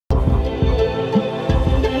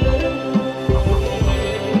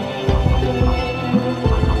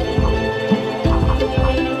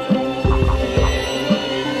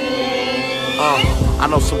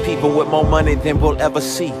know some people with more money than we'll ever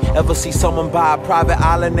see. Ever see someone buy a private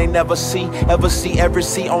island they never see? Ever see every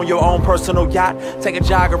seat on your own personal yacht? Take a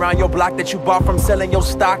jog around your block that you bought from selling your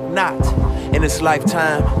stock? Not in this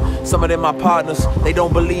lifetime. Some of them are partners, they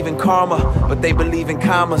don't believe in karma, but they believe in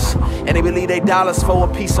commas. And they believe they dollars for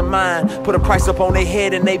a peace of mind. Put a price up on their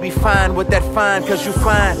head and they be fine with that fine. Cause you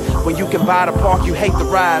find when you can buy the park, you hate the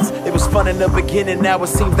rides. It was fun in the beginning, now it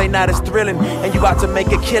seems they not as thrilling. And you about to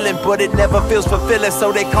make a killing, but it never feels fulfilling.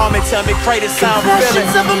 So they call me, tell me, Lecrae, this sound fulfilling.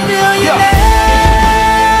 Confessions of a millionaire.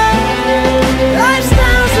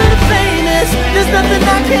 Lifestyles of the famous, there's nothing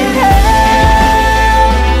I can't have.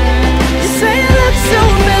 You say it looks so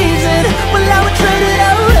amazing, well I would trade it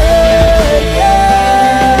away,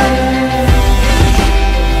 yeah.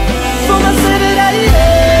 For my city,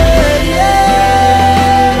 yeah.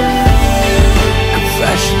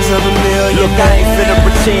 Confessions of a millionaire. Look, I ain't finna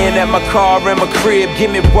pretend that my car and my crib give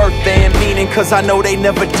me worth and meaning, cause I know they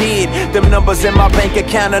never did. Them numbers in my bank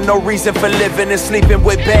account are no reason for living. And sleeping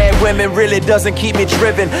with bad women really doesn't keep me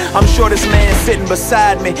driven. I'm sure this man sitting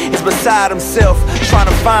beside me is beside himself, trying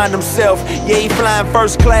to find himself. Yeah, he flying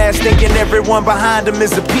first class, thinking everyone behind him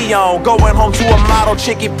is a peon. Going home to a model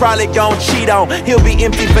chick he probably gon' cheat on. He'll be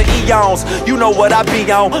empty for eons, you know what I be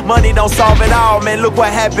on. Money don't solve it all, man, look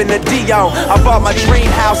what happened to Dion. I bought my dream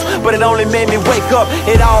house, but it only made me wake up.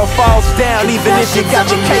 It all falls down, even if you got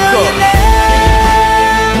your cake up.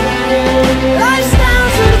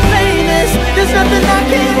 Lifestyles of the famous, there's nothing I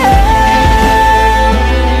can't have.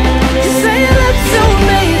 You say it looks so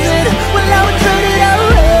amazing, well I would trade it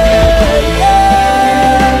away,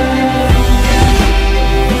 yeah.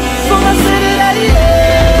 For my city,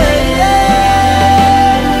 yeah.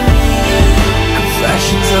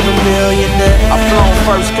 Confessions of a millionaire. I've flown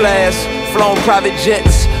first class, flown private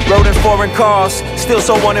jets, rode in foreign cars, still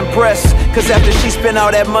so unimpressed. Cause after she spent all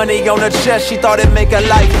that money on her chest, she thought it'd make her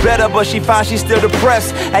life better, but she finds she's still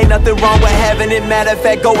depressed. Ain't nothing wrong with having it, matter of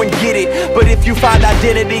fact, go and get it. But if you find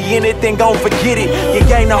identity in it, then gon' forget it. You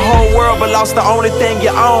gain the whole world, but lost the only thing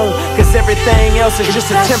you own. Cause everything else is just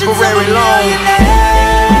a temporary loan.